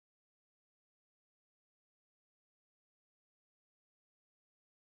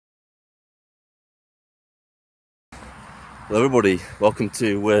Hello everybody, welcome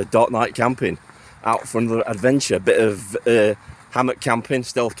to Dark Night Camping. Out for another adventure, bit of hammock camping,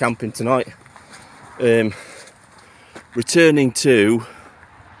 stealth camping tonight. Returning to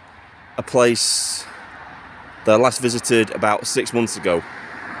a place that I last visited about 6 months ago.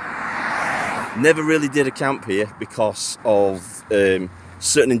 Never really did a camp here because of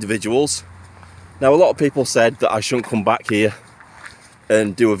certain individuals. Now a lot of people said that I shouldn't come back here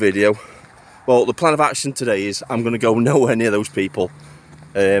and do a video. Well, the plan of action today is I'm going to go nowhere near those people.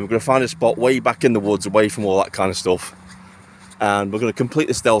 We're going to find a spot way back in the woods, away from all that kind of stuff, and we're going to complete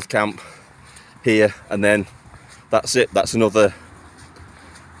the stealth camp here, and then that's it. That's another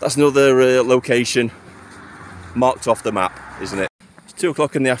location marked off the map, isn't it? It's 2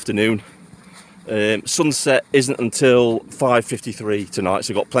 o'clock in the afternoon. Sunset isn't until 5:53 tonight,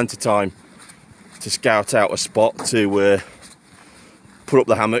 so I've got plenty of time to scout out a spot to put up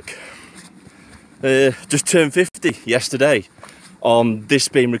the hammock. Just turned 50 yesterday. On this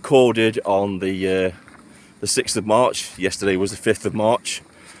being recorded on the 6th of March. Yesterday was the 5th of March.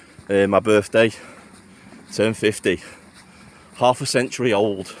 My birthday. Turned 50. Half a century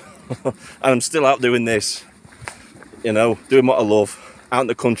old. And I'm still out doing this. You know, doing what I love. Out in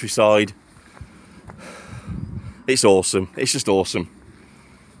the countryside. It's awesome. It's just awesome.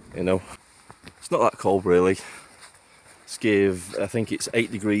 You know. It's not that cold really. Let's give, I think it's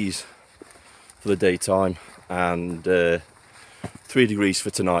 8 degrees for the daytime, and 3 degrees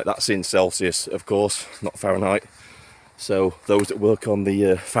for tonight. That's in Celsius, of course, not Fahrenheit. So those that work on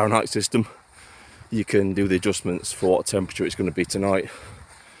the Fahrenheit system, you can do the adjustments for what temperature it's going to be tonight.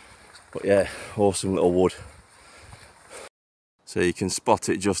 But yeah, awesome little wood. So you can spot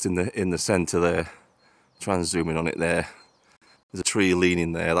it just in the centre there. Try and zoom in on it there. There's a tree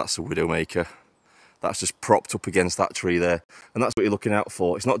leaning there. That's a widowmaker. That's just propped up against that tree there, and that's what you're looking out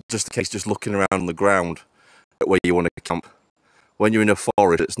for. It's not just a case just looking around on the ground at where you want to camp. When you're in a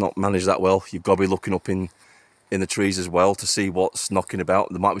forest that's not managed that well, you've got to be looking up in the trees as well to see what's knocking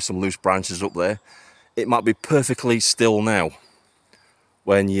about. There might be some loose branches up there. It might be perfectly still now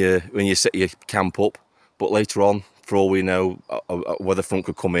when you set your camp up, but later on, for all we know, a weather front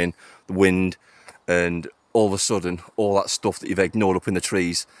could come in, the wind, and all of a sudden, all that stuff that you've ignored up in the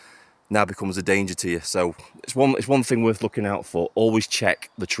trees now becomes a danger to you. So it's one thing worth looking out for. Always check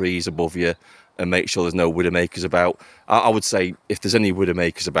the trees above you and make sure there's no widowmakers about. I would say if there's any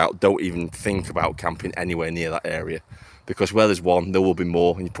widowmakers about, don't even think about camping anywhere near that area, because where there's one, there will be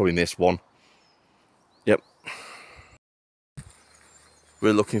more, and you probably miss one. Yep.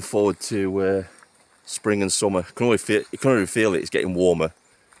 We're looking forward to spring and summer. You can already feel it. It's getting warmer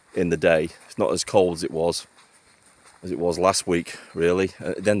in the day. It's not as cold as it was last week, really.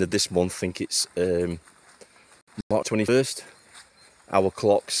 At the end of this month, I think it's March 21st, our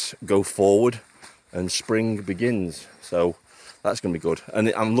clocks go forward and spring begins, so that's going to be good.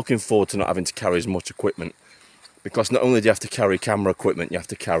 And I'm looking forward to not having to carry as much equipment, because not only do you have to carry camera equipment, you have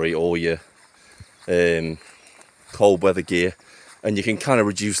to carry all your cold weather gear, and you can kind of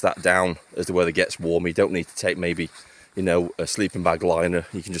reduce that down as the weather gets warmer. You don't need to take maybe, you know, a sleeping bag liner.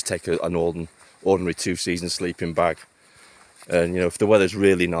 You can just take an ordinary 2-season sleeping bag. And you know, if the weather's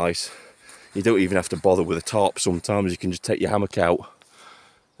really nice, you don't even have to bother with a tarp. Sometimes you can just take your hammock out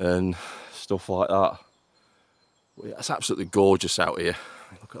and stuff like that. But yeah, it's absolutely gorgeous out here.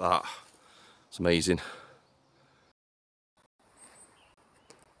 Look at that. It's amazing.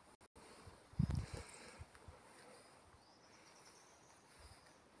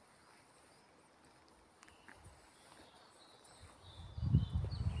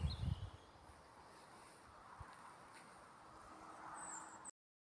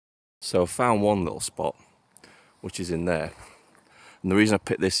 So I found one little spot, which is in there. And the reason I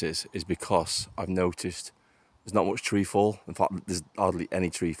picked this is because I've noticed there's not much tree fall. In fact, there's hardly any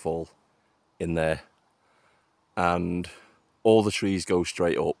tree fall in there. And all the trees go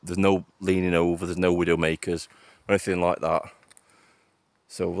straight up. There's no leaning over, there's no widowmakers or anything like that.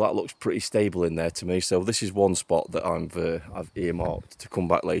 So that looks pretty stable in there to me. So this is one spot that I've earmarked to come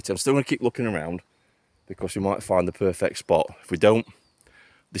back later. I'm still going to keep looking around, because we might find the perfect spot. If we don't,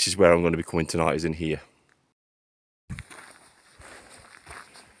 this is where I'm going to be coming tonight, is in here.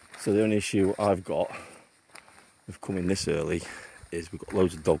 So the only issue I've got with coming this early is we've got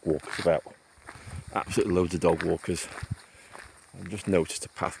loads of dog walkers about. Absolutely loads of dog walkers. I've just noticed a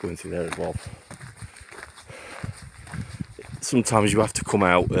path going through there as well. Sometimes you have to come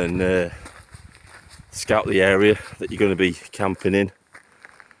out and scout the area that you're going to be camping in.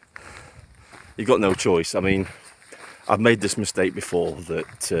 You've got no choice. I mean, I've made this mistake before,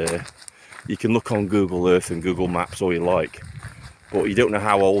 that you can look on Google Earth and Google Maps all you like, but you don't know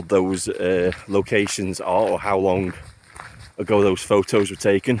how old those locations are, or how long ago those photos were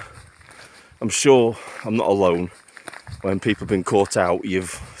taken. I'm sure I'm not alone. When people have been caught out,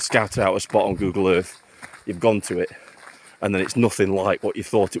 you've scouted out a spot on Google Earth, you've gone to it, and then it's nothing like what you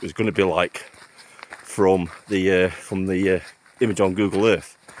thought it was going to be like from the image on Google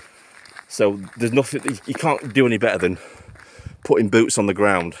Earth. So there's nothing, you can't do any better than putting boots on the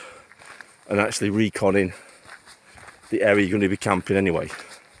ground and actually reconning the area you're going to be camping anyway.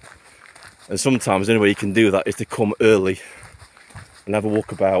 And sometimes the only way you can do that is to come early and have a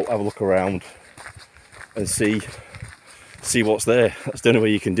walk about, have a look around and see what's there. That's the only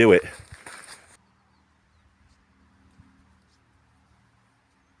way you can do it.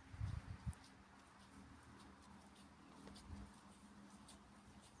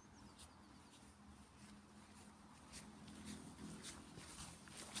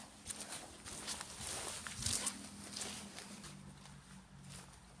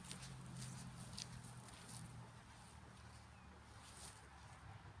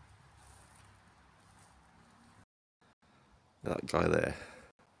 That guy there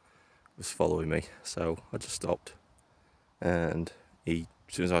was following me, so I just stopped, and as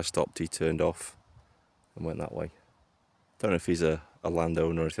soon as I stopped, he turned off and went that way. Don't know if he's a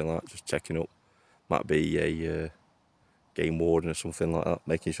landowner or anything like that, just checking up. Might be a game warden or something like that,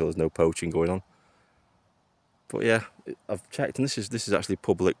 making sure there's no poaching going on. But yeah, I've checked, and this is actually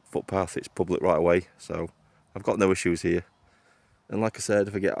public footpath. It's public right away, so I've got no issues here. And like I said,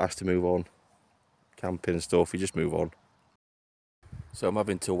 if I get asked to move on, camping and stuff, you just move on. So I'm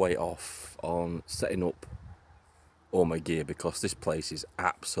having to wait off on setting up all my gear because this place is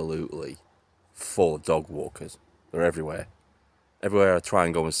absolutely full of dog walkers. They're everywhere. Everywhere I try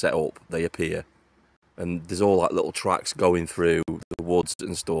and go and set up, they appear. And there's all like little tracks going through the woods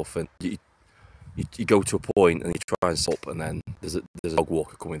and stuff, and you go to a point and you try and set up, and then there's a dog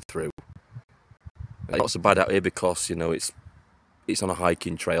walker coming through. It's not so bad out here because, you know, it's on a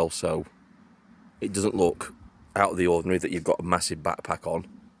hiking trail, so it doesn't look out of the ordinary that you've got a massive backpack on.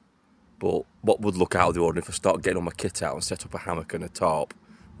 But what would look out of the ordinary if I start getting all my kit out and set up a hammock and a tarp,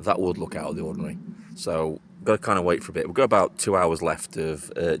 that would look out of the ordinary. So got to kind of wait for a bit. We've got about 2 hours left of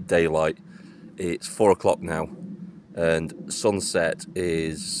daylight. It's 4 o'clock now, and sunset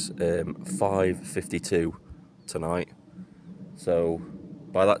is 5:52 tonight. So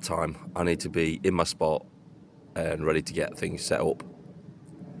by that time I need to be in my spot and ready to get things set up.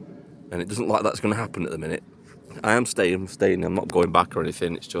 And it doesn't look like that's going to happen at the minute. I am staying, I'm not going back or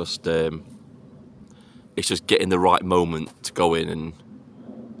anything. It's just getting the right moment to go in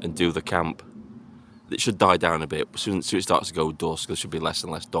and do the camp. It should die down a bit. As soon as it starts to go dusk, there should be less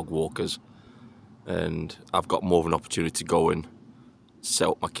and less dog walkers, and I've got more of an opportunity to go and set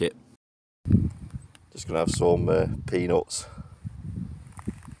up my kit. Just gonna have some peanuts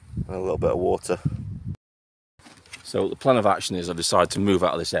and a little bit of water. So the plan of action is I decide to move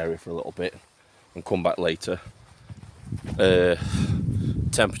out of this area for a little bit and come back later.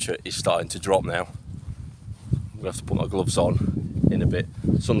 Temperature is starting to drop now. I'm gonna have to put my gloves on in a bit.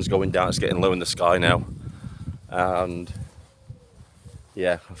 Sun's going down, it's getting low in the sky now, and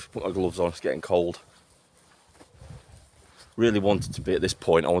yeah, I've put my gloves on, it's getting cold. Really wanted to be at this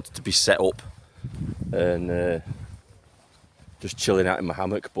point, I wanted to be set up and just chilling out in my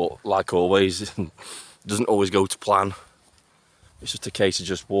hammock, but like always, it doesn't always go to plan. It's just a case of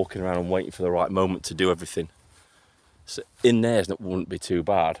just walking around and waiting for the right moment to do everything. So in there wouldn't be too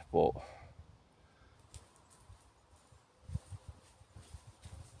bad, but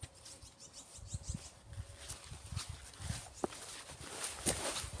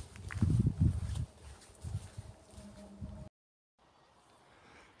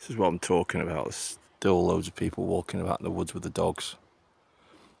this is what I'm talking about. There's still loads of people walking about in the woods with the dogs.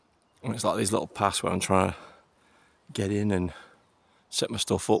 And it's like these little paths where I'm trying to get in and set my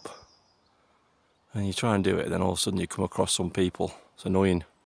stuff up. And you try and do it, then all of a sudden you come across some people. It's annoying.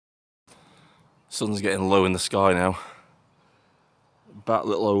 Sun's getting low in the sky now. About a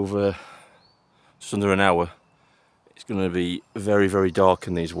little over, just under an hour. It's going to be very, very dark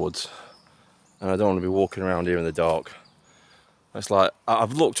in these woods. And I don't want to be walking around here in the dark. It's like,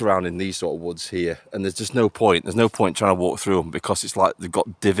 I've looked around in these sort of woods here, and there's just no point. There's no point trying to walk through them because it's like they've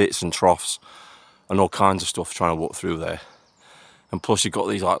got divots and troughs and all kinds of stuff trying to walk through there. And plus you've got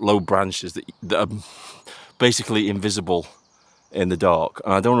these like low branches that are basically invisible in the dark.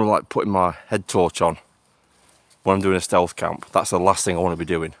 And I don't want to like putting my head torch on when I'm doing a stealth camp. That's the last thing I want to be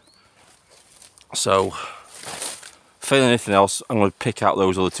doing. So, failing anything else, I'm going to pick out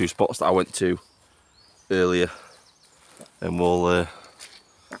those other two spots that I went to earlier, and we'll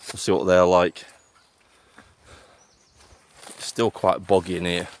see what they're like. It's still quite boggy in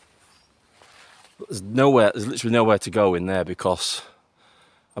here. There's literally nowhere to go in there because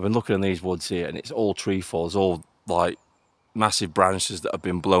I've been looking in these woods here and it's all tree falls, all like massive branches that have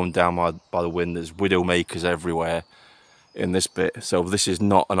been blown down by the wind. There's widow makers everywhere in this bit, so this is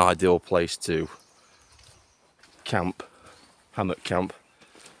not an ideal place to camp, hammock camp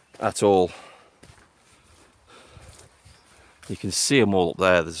at all. You can see them all up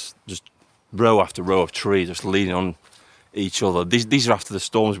there. There's just row after row of trees just leaning on each other. These are after the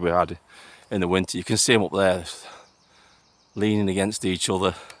storms we had in the winter. You can see them up there leaning against each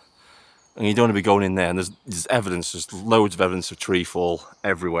other, and you don't want to be going in there. And there's evidence, there's loads of evidence of tree fall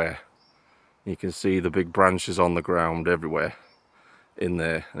everywhere. You can see the big branches on the ground everywhere in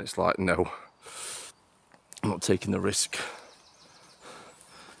there, and it's like, no, I'm not taking the risk.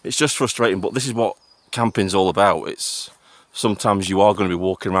 It's just frustrating, but this is what camping's all about. It's sometimes you are going to be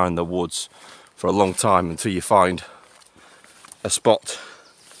walking around in the woods for a long time until you find a spot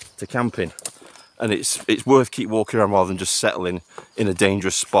to camp in, and it's worth keep walking around rather than just settling in a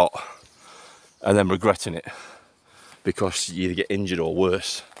dangerous spot and then regretting it because you either get injured or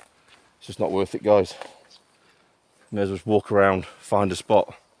worse. It's just not worth it, guys. May as well just walk around, find a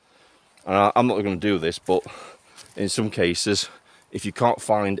spot. And I'm not going to do this, but in some cases, if you can't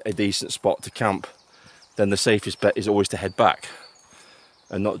find a decent spot to camp, then the safest bet is always to head back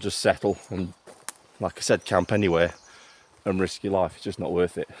and not just settle and, like I said, camp anywhere and risk your life. It's just not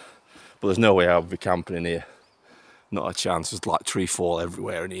worth it. But there's no way I would be camping in here. Not a chance. There's like tree fall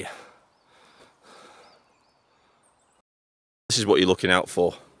everywhere in here. This is what you're looking out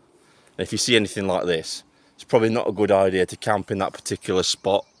for. And if you see anything like this, it's probably not a good idea to camp in that particular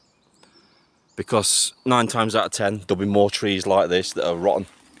spot, because 9 times out of 10 there'll be more trees like this that are rotten,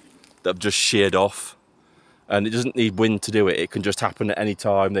 that have just sheared off. And it doesn't need wind to do it. It can just happen at any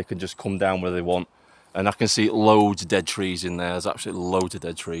time. They can just come down where they want. And I can see loads of dead trees in there. There's absolutely loads of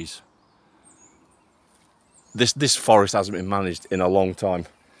dead trees. This forest hasn't been managed in a long time.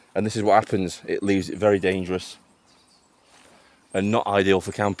 And this is what happens. It leaves it very dangerous and not ideal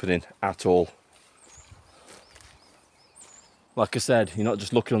for camping in at all. Like I said, you're not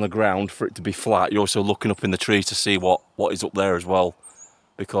just looking on the ground for it to be flat. You're also looking up in the trees to see what is up there as well.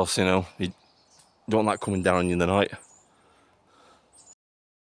 Because, you know, you don't like coming down on you in the night.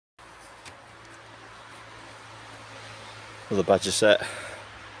 Another badger set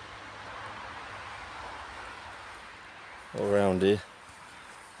all around here.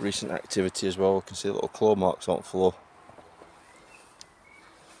 Recent activity as well. You can see little claw marks on the floor.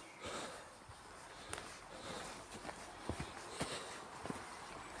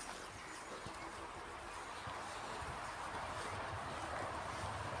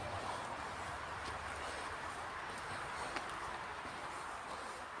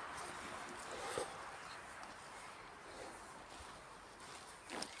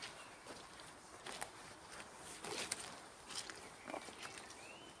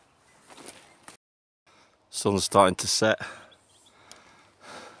 Sun's starting to set.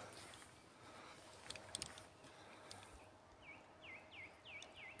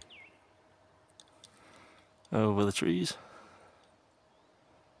 Over the trees.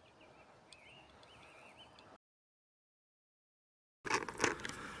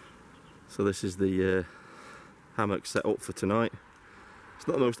 So this is the hammock set up for tonight. It's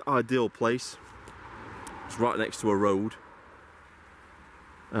not the most ideal place. It's right next to a road.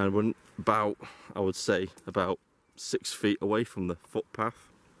 And we're about, I would say, about 6 feet away from the footpath,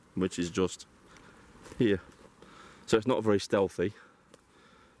 which is just here. So it's not very stealthy,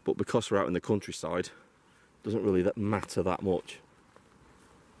 but because we're out in the countryside, it doesn't really matter that much.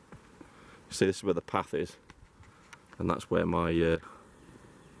 You see, this is where the path is, and that's where my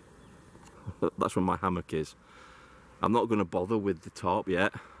hammock is. I'm not going to bother with the tarp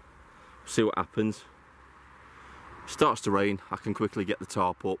yet. See what happens. Starts to rain, I can quickly get the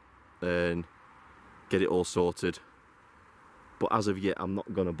tarp up and get it all sorted, but as of yet I'm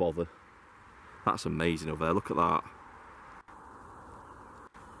not going to bother. That's amazing over there, look at that.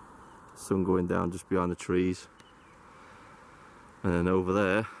 Sun going down just behind the trees, and then over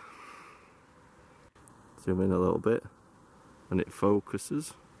there, zoom in a little bit and it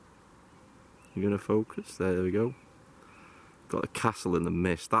focuses. You're going to focus, there we go. Got a castle in the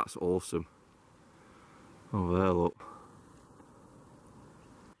mist, that's awesome. Over there, look.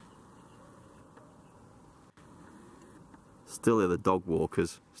 Still hear the dog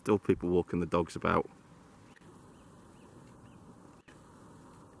walkers, still people walking the dogs about.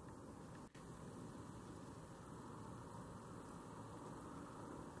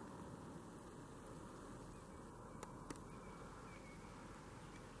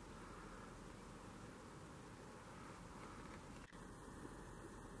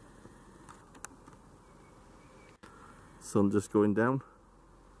 Sun just going down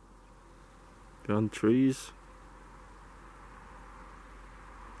behind trees.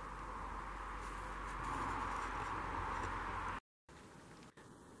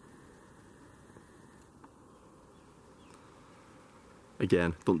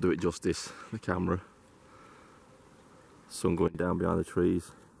 Again, don't do it justice, the camera. Sun going down behind the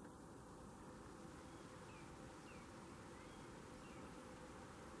trees.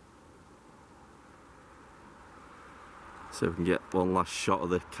 So we can get one last shot of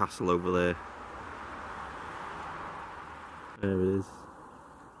the castle over there. There it is.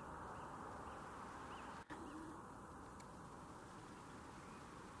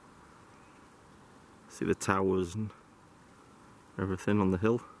 See the towers and everything on the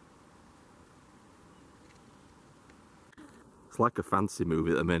hill. It's like a fantasy movie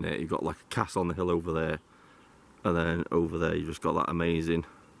at the minute. You've got like a castle on the hill over there, and then over there you just got that amazing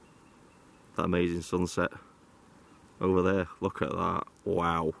sunset over there. Look at that!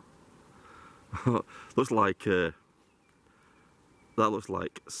 Wow. Looks like that looks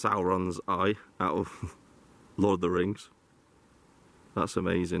like Sauron's eye out of Lord of the Rings. That's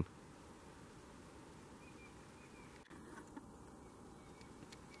amazing.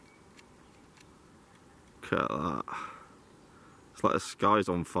 Look at that. It's like the sky's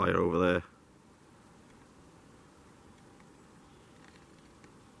on fire over there.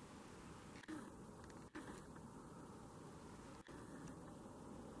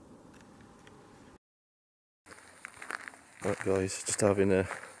 Right guys, just having a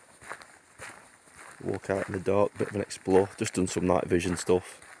walk out in the dark, bit of an explore. Just done some night vision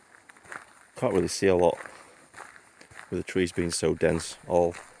stuff. Can't really see a lot with the trees being so dense.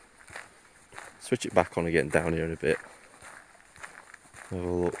 I'll switch it back on again down here in a bit. Have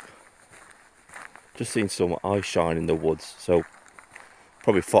a look. Just seen some eye shine in the woods, so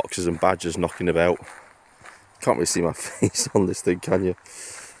probably foxes and badgers knocking about. Can't really see my face on this thing, can you?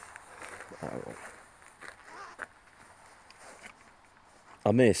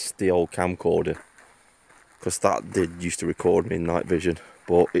 I missed the old camcorder because that did used to record me in night vision,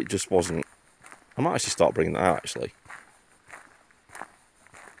 but it just wasn't. I might actually start bringing that out actually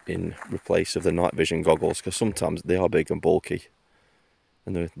in replace of the night vision goggles, because sometimes they are big and bulky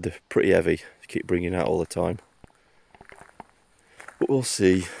and they're pretty heavy to keep bringing out all the time. But we'll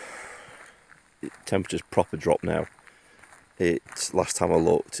see. Temperature's proper drop now. It's last time I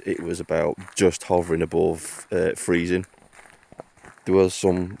looked, it was about just hovering above freezing. There was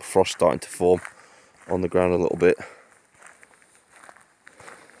some frost starting to form on the ground a little bit.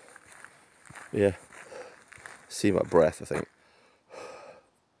 Yeah, see my breath, I think.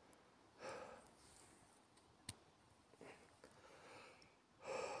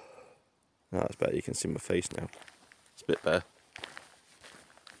 No, that's better, you can see my face now. It's a bit better.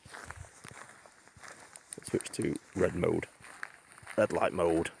 Let's switch to red mode. Red light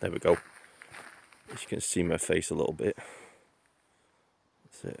mode, there we go. As you can see my face a little bit.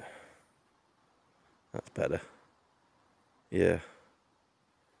 That's it. That's better. Yeah.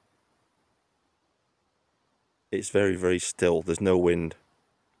 It's very, very still. There's no wind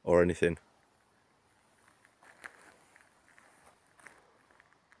or anything.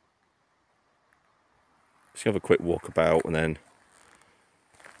 Just have a quick walk about and then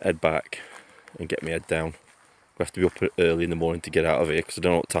head back and get my head down. We have to be up early in the morning to get out of here because I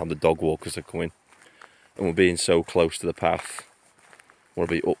don't know what time the dog walkers are coming. And we're being so close to the path. I want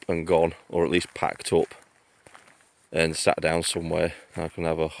to be up and gone, or at least packed up and sat down somewhere. I can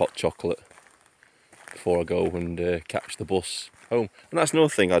have a hot chocolate before I go and catch the bus home. And that's another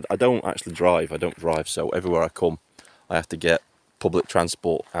thing, I don't actually drive. I don't drive, so everywhere I come I have to get public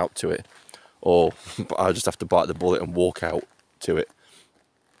transport out to it, or I just have to bite the bullet and walk out to it.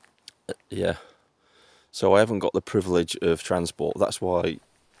 Yeah, so I haven't got the privilege of transport. That's why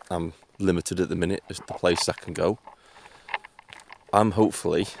I'm limited at the minute as the place I can go. I'm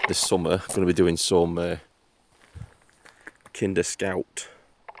hopefully this summer going to be doing some Kinder Scout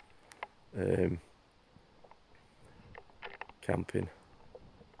camping.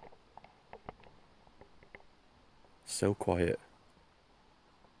 So quiet.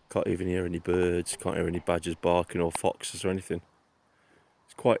 Can't even hear any birds, can't hear any badgers barking or foxes or anything.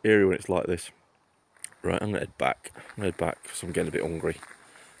 It's quite eerie when it's like this. Right, I'm going to head back. Because I'm getting a bit hungry.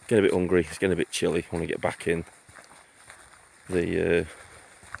 It's getting a bit chilly. I want to get back in the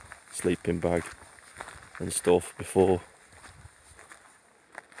sleeping bag and stuff before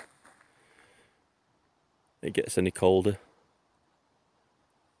it gets any colder.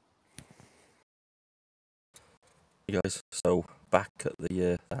 Hey guys, so back at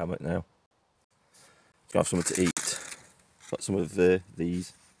the hammock now. Gonna have something to eat. Got some of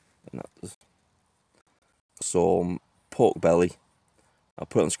these, and that's some pork belly. I'll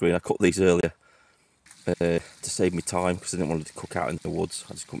put it on screen. I cooked these earlier to save me time because I didn't want to cook out in the woods.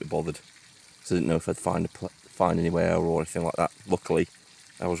 I just couldn't be bothered. So I didn't know if I'd find anywhere or anything like that. Luckily,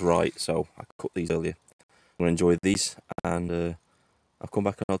 I was right, so I cooked these earlier. I'm going to enjoy these, and I'll come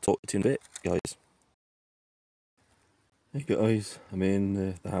back and I'll talk to you in a bit, guys. Hey guys, I'm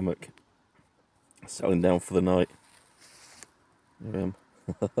in the hammock, settling down for the night. Here I am,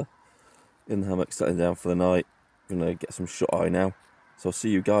 in the hammock, settling down for the night. I'm going to get some shut-eye now, so I'll see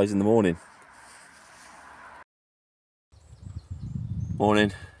you guys in the morning.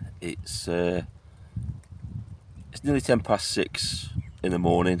 Morning, it's nearly 6:10 in the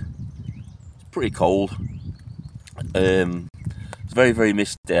morning. It's pretty cold. It's very, very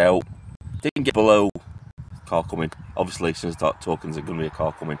misty out. Didn't get below. Car coming. Obviously, as soon as I start talking, there's going to be a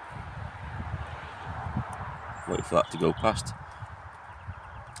car coming. Waiting for that to go past.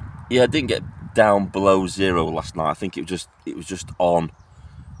 Yeah, I didn't get down below 0 last night. I think it was just on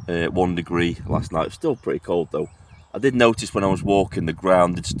 1 degree last night. It's still pretty cold though. I did notice when I was walking, the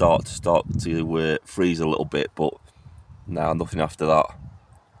ground did start to freeze a little bit, but now nothing after that.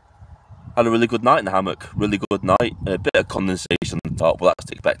 Had a really good night in the hammock. Really good night. A bit of condensation on the top, but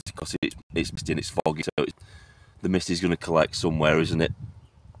that's expected because it's misty and it's foggy, so the mist is going to collect somewhere, isn't it?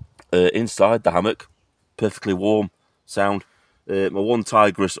 Inside the hammock, perfectly warm, sound. My one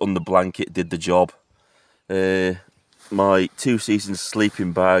Tigress under blanket did the job. My 2 seasons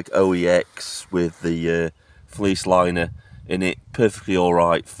sleeping bag OEX with the fleece liner in it, perfectly all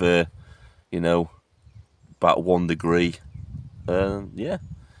right for, you know, about 1 degree. Yeah,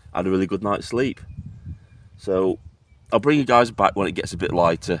 I had a really good night's sleep. So I'll bring you guys back when it gets a bit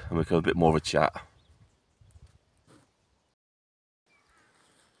lighter and we can have a bit more of a chat.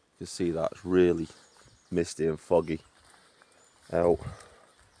 You can see that's really misty and foggy out.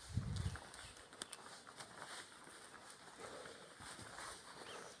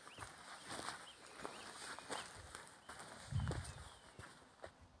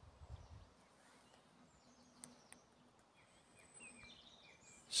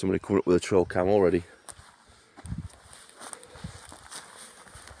 Somebody coming up with a trail cam already.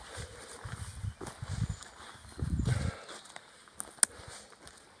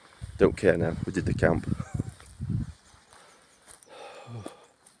 Don't care now, we did the camp.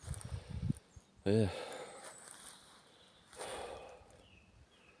 Yeah.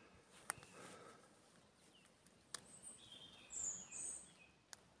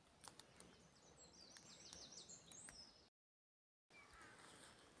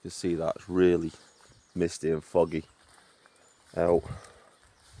 You can see that's really misty and foggy out.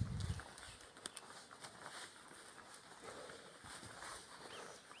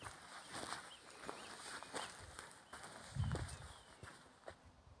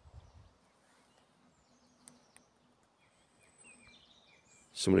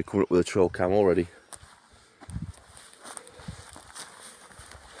 Somebody coming up with a trail cam already.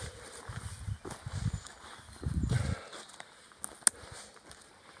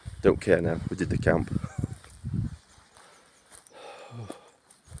 Don't care now, we did the camp.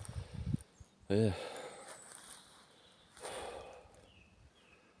 Yeah.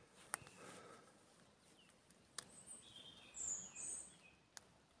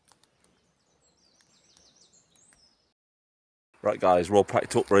 Right guys, we're all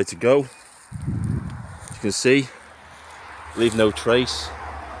packed up, ready to go. As you can see, leave no trace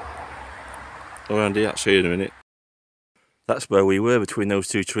around here. I'll show you in a minute. That's where we were, between those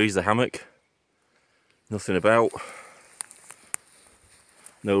 2 trees, the hammock. Nothing about.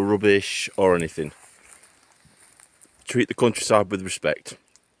 No rubbish or anything. Treat the countryside with respect.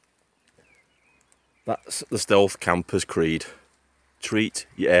 That's the stealth camper's creed. Treat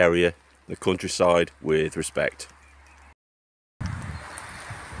your area, the countryside, with respect.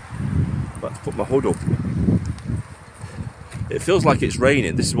 Let's put my hood up. It feels like it's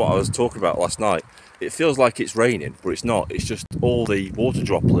raining. This is what I was talking about last night. It feels like it's raining, but it's not. It's just all the water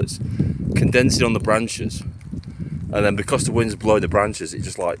droplets condensing on the branches. And then because the wind's blowing the branches,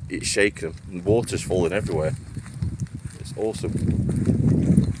 it's shaking them. And water's falling everywhere. It's awesome.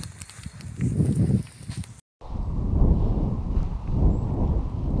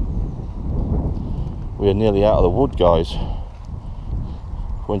 We are nearly out of the wood, guys.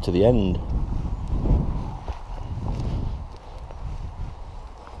 Going to the end.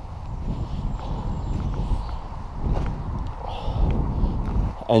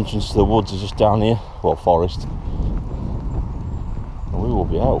 Entrance to the woods is just down here, well, forest, and we will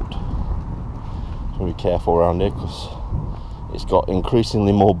be out. So be careful around here because it's got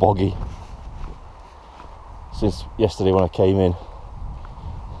increasingly more boggy since yesterday when I came in.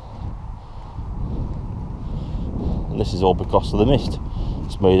 And this is all because of the mist.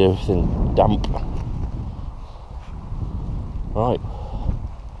 It's made everything damp. Right,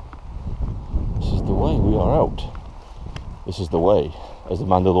 this is the way, we are out. This is the way, as the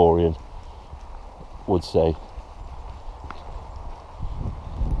Mandalorian would say.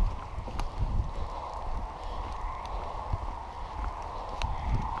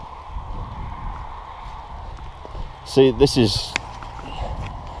 See, that's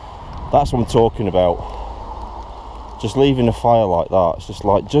what I'm talking about. Just leaving a fire like that, it's just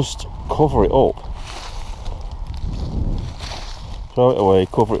like, just cover it up. Throw it away,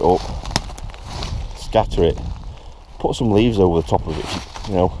 cover it up, scatter it, put some leaves over the top of it,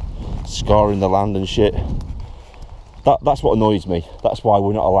 you know, scarring the land and shit. That's what annoys me. That's why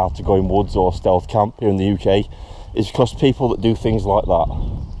we're not allowed to go in woods or stealth camp here in the UK, is because people that do things like that.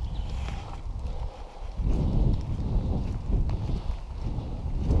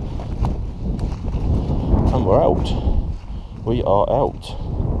 And we're out. We are out.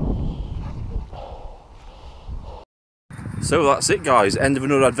 So that's it, guys, end of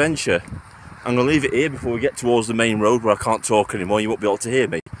another adventure. I'm going to leave it here before we get towards the main road where I can't talk anymore. You won't be able to hear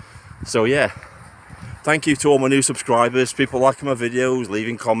me. So yeah, thank you to all my new subscribers, people liking my videos,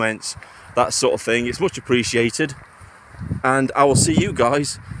 leaving comments, that sort of thing. It's much appreciated. And I will see you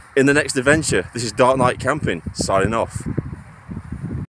guys in the next adventure. This is Dark Night Camping, signing off.